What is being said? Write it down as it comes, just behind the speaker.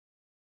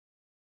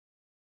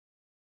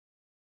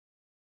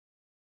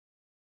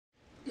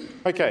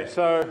Okay,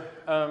 so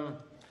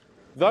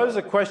those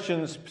are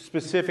questions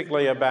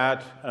specifically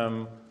about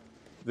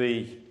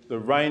the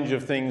range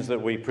of things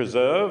that we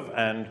preserve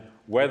and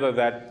whether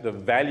the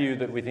value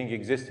that we think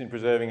exists in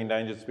preserving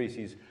endangered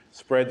species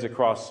spreads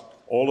across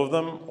all of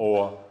them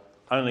or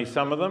only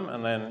some of them,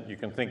 and then you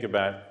can think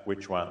about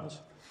which ones.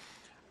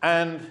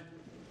 And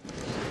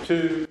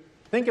to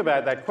think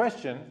about that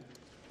question,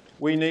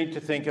 we need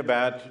to think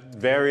about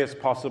various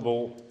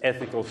possible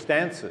ethical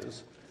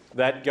stances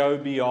that go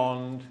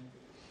beyond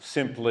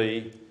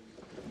simply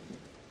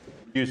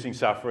reducing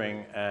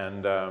suffering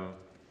and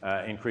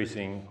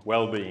increasing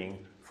well-being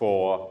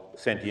for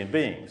sentient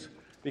beings.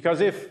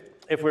 Because if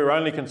we were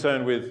only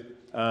concerned with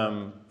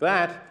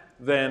that,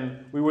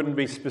 then we wouldn't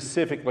be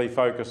specifically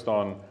focused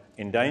on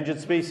endangered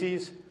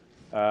species.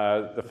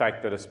 The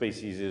fact that a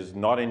species is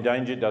not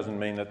endangered doesn't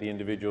mean that the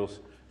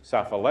individuals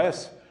suffer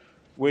less.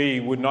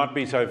 We would not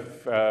be so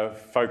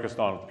focused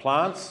on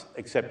plants,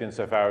 except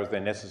insofar as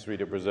they're necessary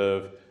to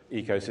preserve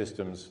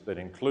ecosystems that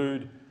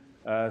include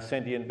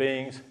sentient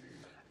beings.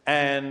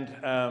 And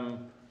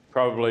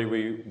probably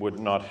we would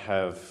not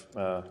have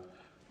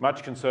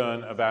much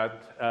concern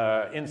about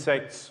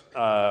insects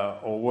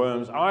or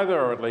worms either,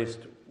 or at least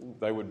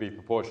they would be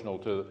proportional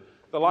to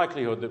the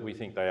likelihood that we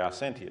think they are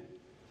sentient.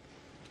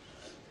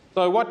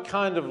 So what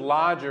kind of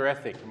larger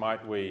ethic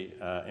might we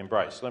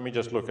embrace? Let me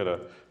just look at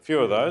a few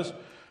of those.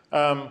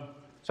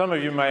 Some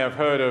of you may have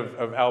heard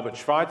of Albert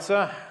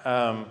Schweitzer,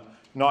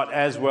 not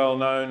as well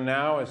known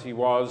now as he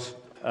was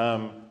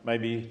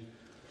maybe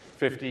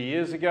 50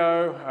 years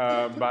ago,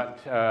 but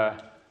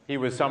he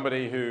was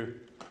somebody who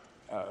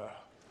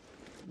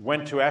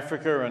went to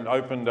Africa and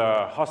opened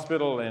a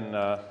hospital in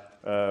a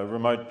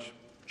remote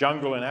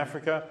jungle in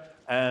Africa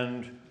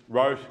and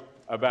wrote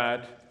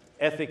about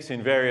ethics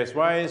in various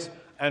ways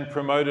and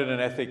promoted an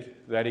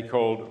ethic that he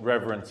called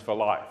reverence for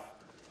life.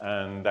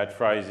 And that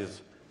phrase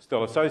is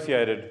still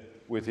associated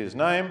with his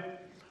name.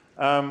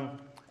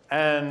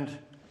 And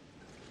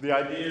the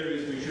idea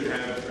is we should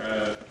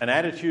have an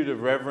attitude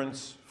of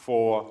reverence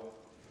for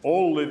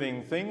all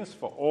living things,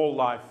 for all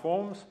life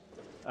forms.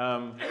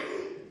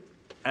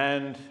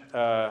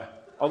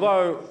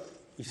 Although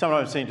he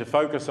sometimes seemed to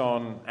focus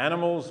on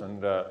animals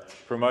and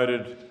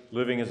promoted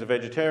living as a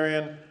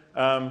vegetarian,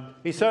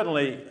 he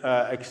certainly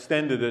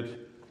extended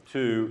it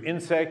to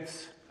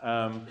insects.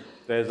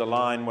 There's a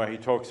line where he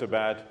talks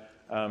about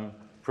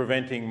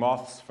preventing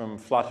moths from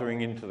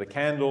fluttering into the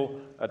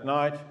candle at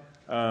night.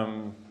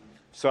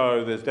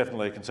 So there's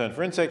definitely a concern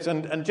for insects.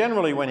 And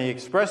generally, when he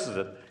expresses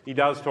it, he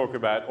does talk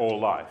about all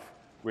life,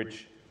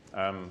 which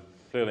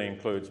clearly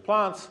includes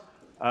plants.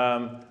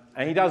 And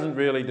he doesn't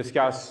really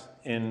discuss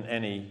in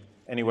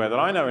anywhere that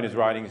I know in his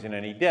writings in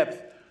any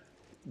depth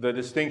the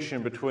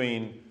distinction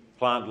between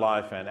plant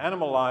life and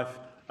animal life.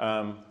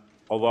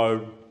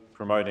 Although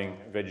promoting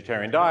a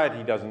vegetarian diet,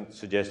 he doesn't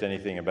suggest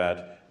anything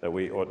about that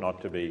we ought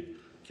not to be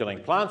killing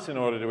plants in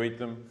order to eat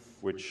them,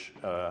 which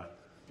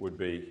would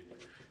be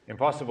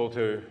impossible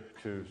to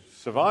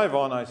survive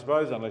on, I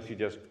suppose, unless you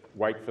just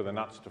wait for the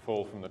nuts to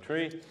fall from the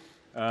tree.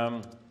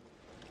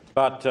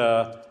 But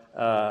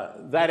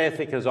that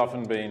ethic has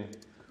often been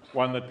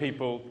one that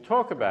people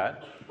talk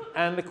about.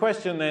 And the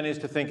question then is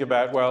to think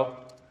about,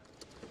 well,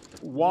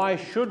 why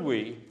should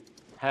we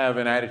have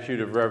an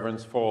attitude of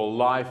reverence for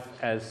life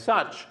as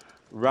such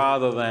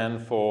rather than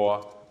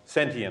for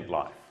sentient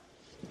life?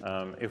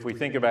 If we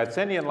think about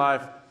sentient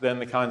life, then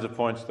the kinds of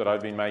points that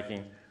I've been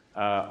making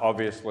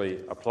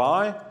obviously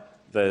apply.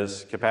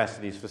 There's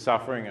capacities for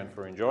suffering and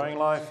for enjoying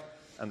life,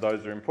 and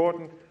those are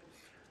important.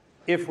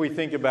 If we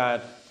think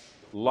about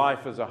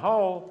life as a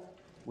whole,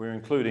 we're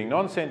including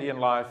non-sentient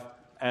life,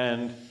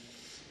 and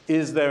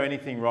is there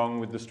anything wrong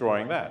with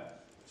destroying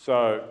that?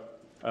 So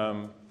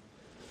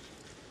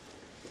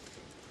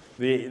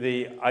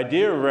the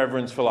idea of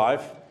reverence for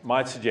life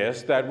might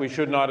suggest that we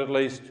should not at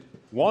least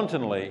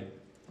wantonly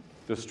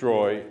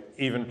destroy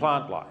even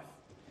plant life.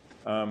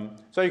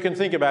 So you can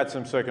think about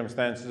some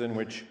circumstances in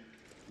which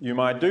you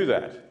might do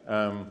that.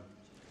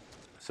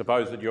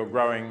 Suppose that you're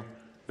growing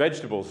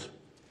vegetables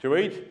to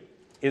eat.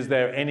 Is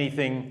there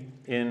anything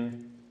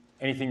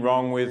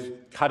wrong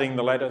with cutting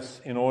the lettuce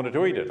in order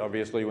to eat it?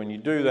 Obviously, when you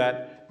do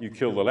that, you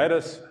kill the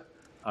lettuce.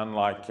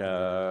 Unlike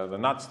the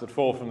nuts that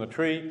fall from the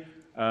tree,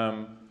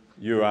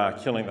 you are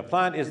killing the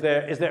plant. Is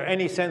there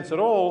any sense at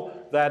all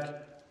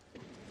that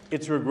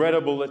it's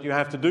regrettable that you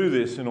have to do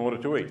this in order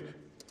to eat?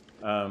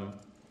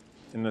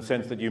 In the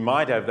sense that you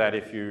might have that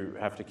if you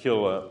have to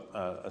kill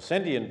a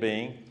sentient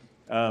being.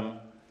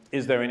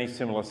 Is there any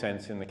similar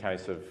sense in the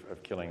case of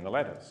killing the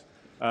lettuce?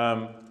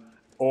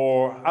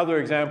 Or other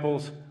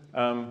examples,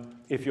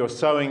 if you're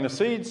sowing the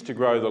seeds to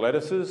grow the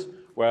lettuces,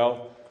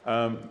 well,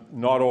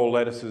 not all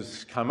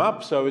lettuces come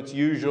up, so it's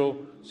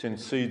usual,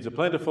 since seeds are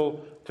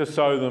plentiful, to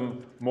sow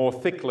them more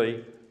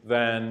thickly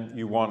than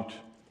you want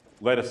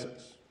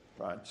lettuces,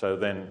 right? So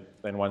then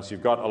once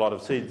you've got a lot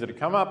of seeds that have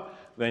come up,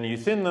 then you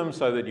thin them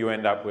so that you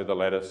end up with a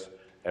lettuce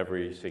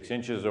every 6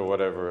 inches or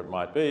whatever it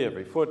might be,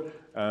 every foot,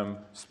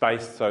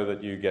 spaced so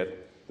that you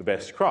get the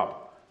best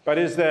crop. But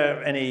is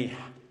there any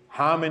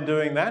harm in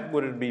doing that?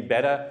 Would it be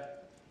better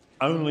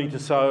only to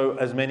sow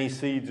as many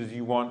seeds as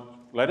you want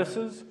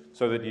lettuces,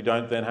 so that you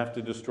don't then have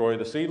to destroy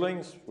the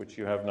seedlings, which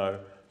you have no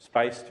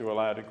space to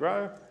allow to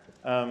grow?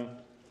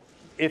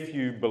 If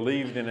you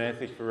believed in an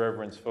ethic for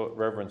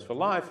reverence for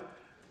life,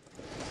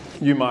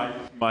 you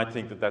might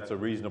think that that's a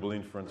reasonable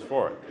inference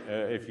for it.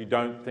 If you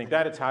don't think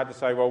that, it's hard to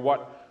say, well,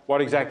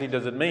 what exactly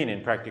does it mean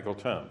in practical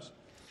terms?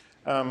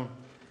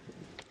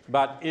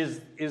 But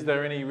is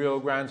there any real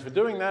grounds for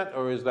doing that,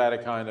 or is that a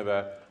kind of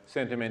a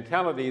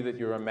sentimentality that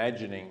you're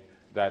imagining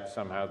that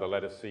somehow the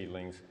lettuce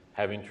seedlings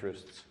have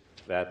interests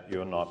that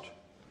you're not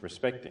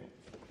respecting?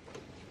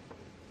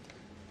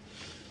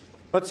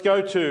 Let's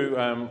go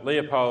to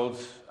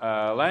Leopold's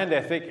land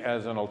ethic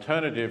as an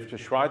alternative to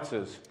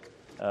Schweitzer's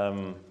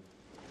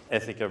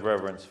ethic of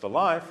reverence for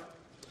life.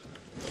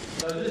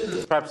 So this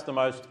is perhaps the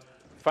most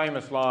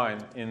famous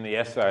line in the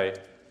essay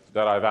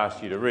that I've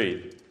asked you to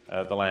read,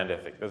 the land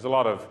ethic. There's a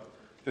lot of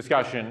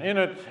discussion in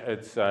it.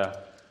 It's,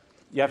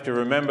 you have to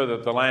remember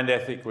that the land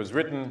ethic was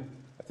written,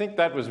 I think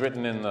that was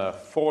written in the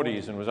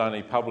 40s and was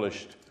only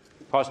published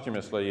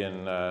posthumously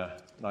in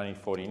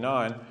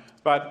 1949.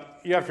 But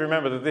you have to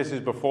remember that this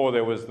is before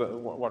there was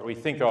what we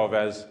think of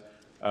as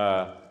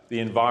the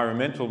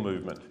environmental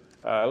movement.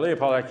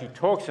 Leopold actually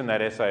talks in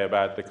that essay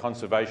about the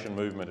conservation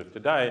movement of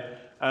today.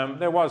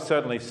 There was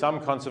certainly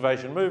some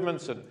conservation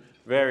movements at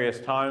various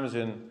times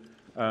in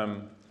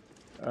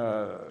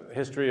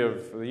history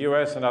of the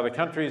US and other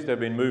countries. There have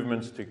been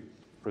movements to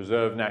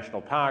preserve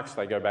national parks.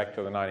 They go back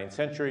to the 19th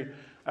century.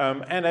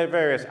 And there are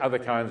various other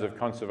kinds of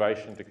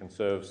conservation to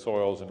conserve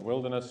soils and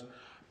wilderness.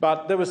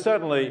 But there was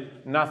certainly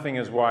nothing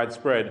as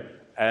widespread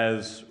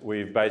as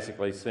we've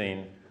basically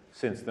seen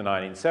since the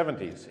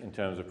 1970s in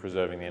terms of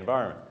preserving the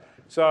environment.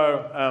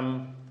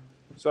 So,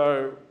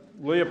 so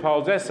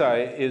Leopold's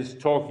essay is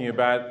talking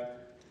about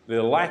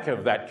the lack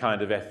of that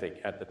kind of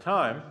ethic at the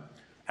time,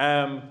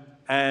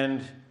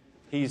 and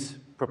he's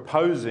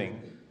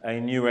proposing a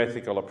new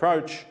ethical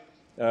approach,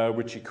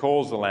 which he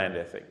calls the land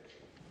ethic.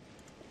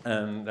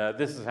 And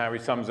this is how he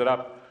sums it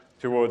up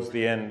towards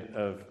the end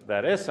of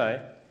that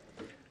essay.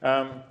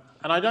 And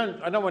I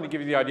don't want to give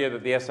you the idea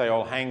that the essay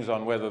all hangs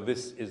on whether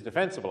this is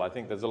defensible. I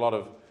think there's a lot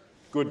of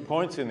good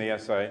points in the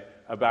essay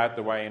about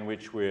the way in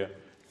which we're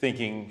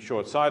thinking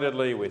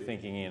short-sightedly, we're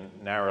thinking in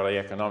narrowly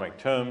economic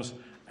terms,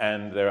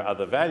 and there are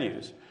other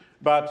values.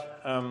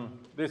 But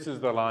this is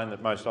the line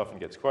that most often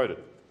gets quoted.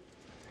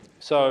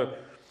 So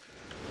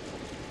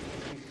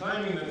he's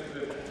claiming that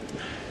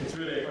it's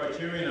really a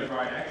criterion of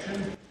right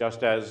action,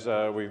 just as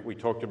we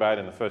talked about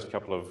in the first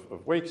couple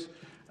of weeks.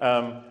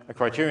 A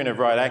criterion of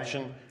right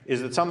action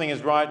is that something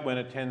is right when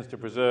it tends to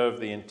preserve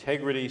the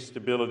integrity,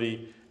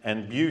 stability,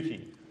 and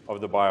beauty of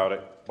the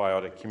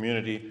biotic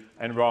community,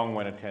 and wrong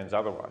when it tends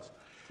otherwise.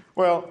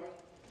 Well,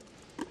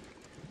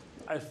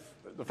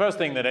 the first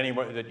thing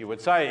that you would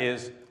say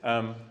is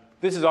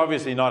this is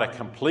obviously not a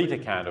complete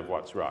account of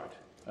what's right.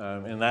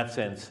 In that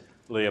sense,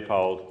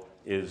 Leopold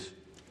is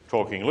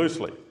talking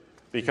loosely,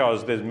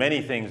 because there's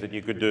many things that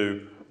you could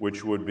do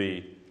which would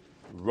be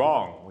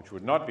wrong, which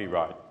would not be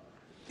right,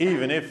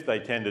 even if they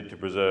tended to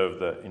preserve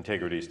the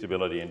integrity,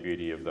 stability, and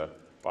beauty of the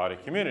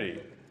biotic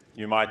community.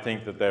 You might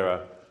think that there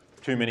are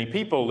too many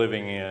people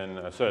living in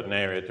a certain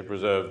area to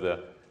preserve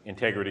the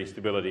integrity,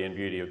 stability, and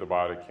beauty of the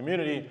biotic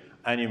community,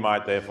 and you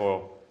might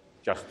therefore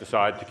just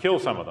decide to kill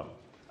some of them.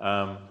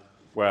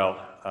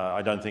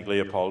 I don't think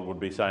Leopold would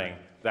be saying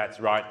that's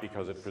right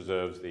because it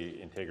preserves the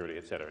integrity,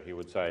 etc. He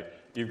would say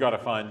you've got to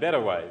find better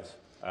ways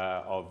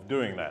of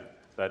doing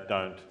that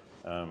don't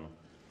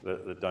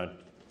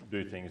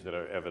do things that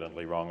are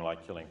evidently wrong,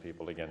 like killing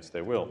people against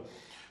their will.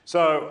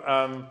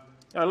 So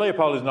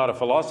Leopold is not a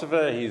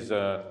philosopher. He's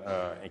an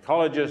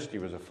ecologist. He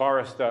was a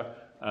forester.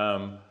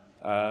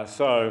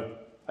 So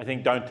I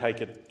think don't take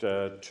it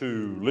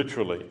too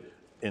literally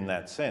in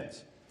that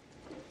sense.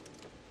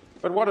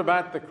 But what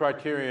about the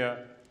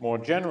criteria more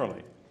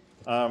generally?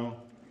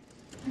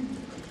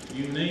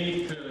 You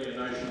need clearly a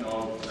notion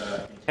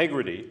of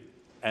integrity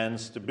and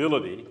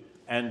stability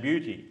and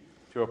beauty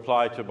to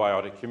apply to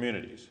biotic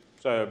communities.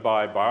 So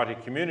by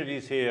biotic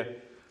communities here,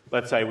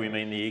 let's say we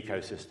mean the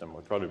ecosystem,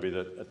 would probably be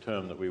a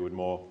term that we would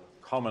more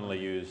commonly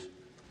use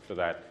for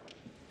that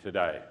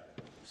today.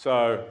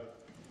 So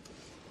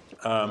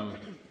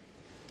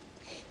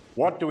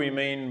what do we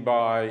mean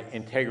by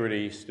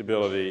integrity,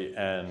 stability,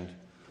 and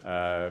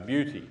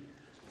beauty?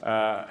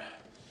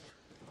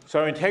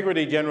 So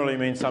integrity generally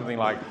means something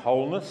like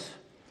wholeness.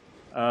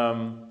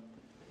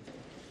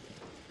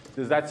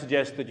 Does that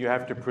suggest that you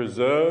have to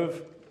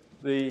preserve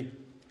the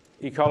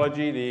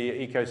ecology,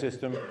 the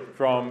ecosystem,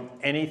 from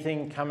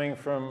anything coming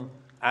from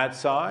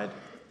outside?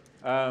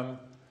 That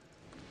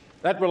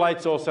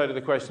relates also to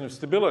the question of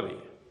stability.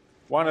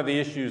 One of the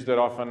issues that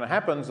often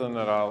happens, and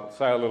that I'll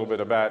say a little bit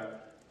about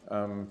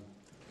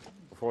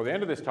before the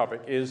end of this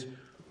topic, is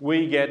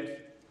we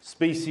get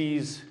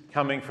species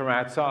coming from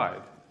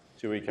outside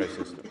to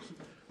ecosystems.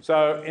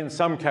 So in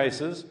some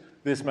cases,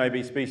 this may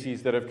be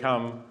species that have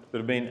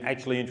been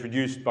actually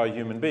introduced by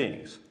human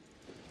beings.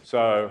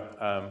 So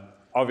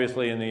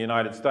obviously in the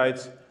United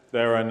States,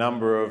 there are a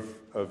number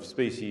of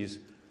species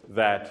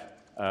that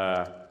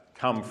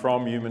come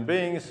from human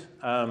beings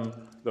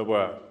that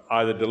were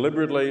either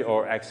deliberately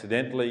or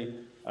accidentally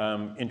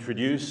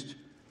introduced.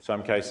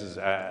 Some cases,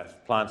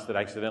 plants that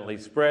accidentally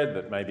spread,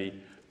 that may be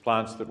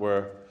plants that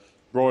were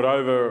brought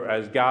over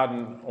as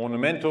garden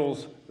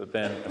ornamentals that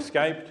then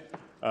escaped.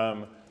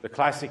 The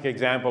classic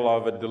example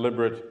of a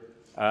deliberate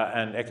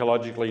and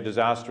ecologically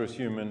disastrous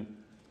human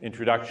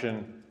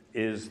introduction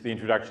is the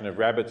introduction of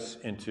rabbits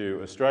into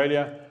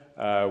Australia,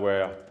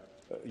 where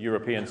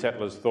European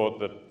settlers thought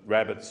that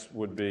rabbits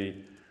would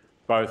be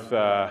both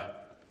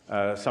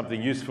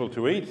something useful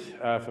to eat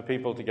for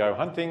people to go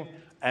hunting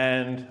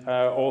and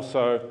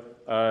also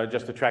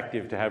just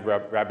attractive to have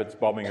rabbits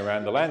bobbing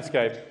around the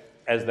landscape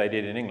as they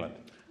did in England.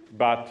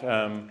 But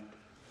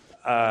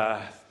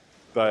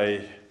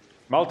they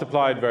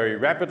multiplied very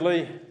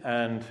rapidly,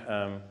 and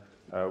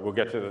we'll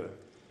get to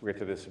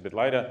this a bit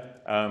later,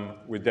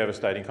 with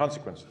devastating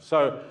consequences.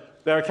 So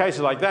there are cases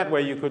like that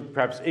where you could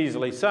perhaps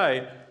easily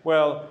say,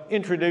 well,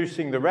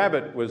 introducing the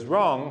rabbit was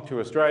wrong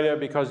to Australia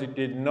because it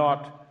did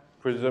not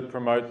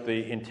promote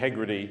the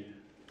integrity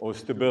or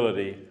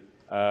stability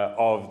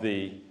of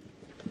the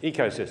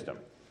ecosystem.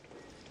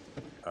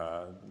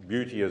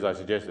 Beauty, as I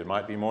suggested,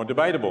 might be more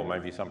debatable.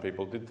 Maybe some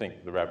people did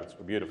think the rabbits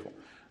were beautiful.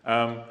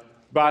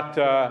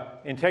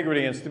 But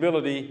integrity and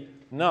stability,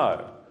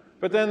 no.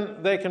 But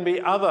then there can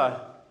be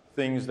other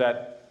things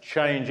that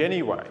change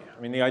anyway.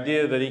 I mean, the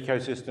idea that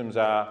ecosystems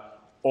are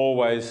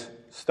always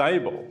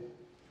stable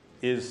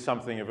is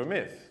something of a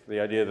myth. The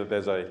idea that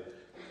there's a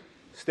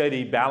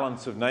steady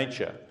balance of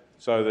nature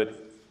so that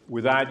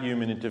without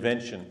human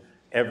intervention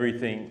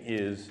everything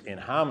is in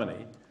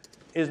harmony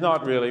is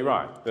not really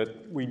right.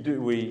 That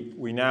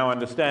we now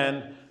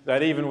understand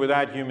that even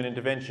without human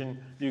intervention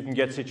you can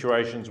get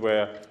situations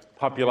where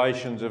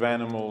populations of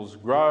animals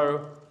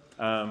grow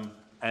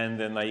and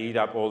then they eat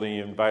up all the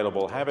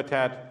available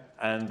habitat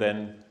and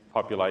then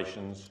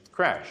populations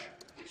crash.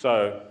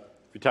 So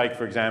if you take,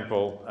 for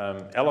example,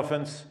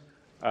 elephants,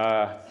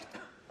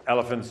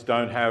 elephants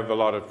don't have a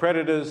lot of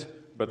predators,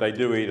 but they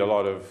do eat a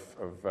lot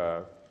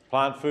of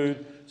plant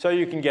food. So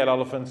you can get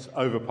elephants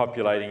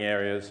overpopulating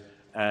areas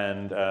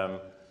and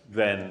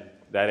then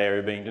that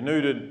area being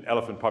denuded,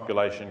 elephant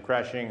population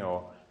crashing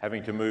or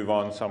having to move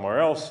on somewhere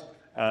else,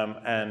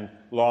 and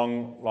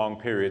long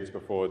periods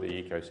before the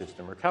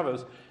ecosystem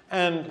recovers.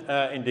 And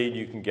indeed,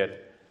 you can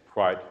get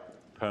quite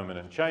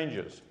permanent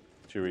changes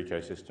to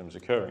ecosystems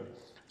occurring.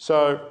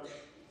 So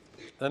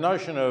the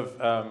notion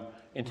of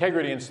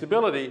integrity and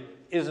stability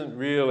isn't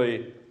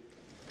really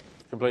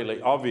a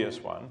completely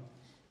obvious one.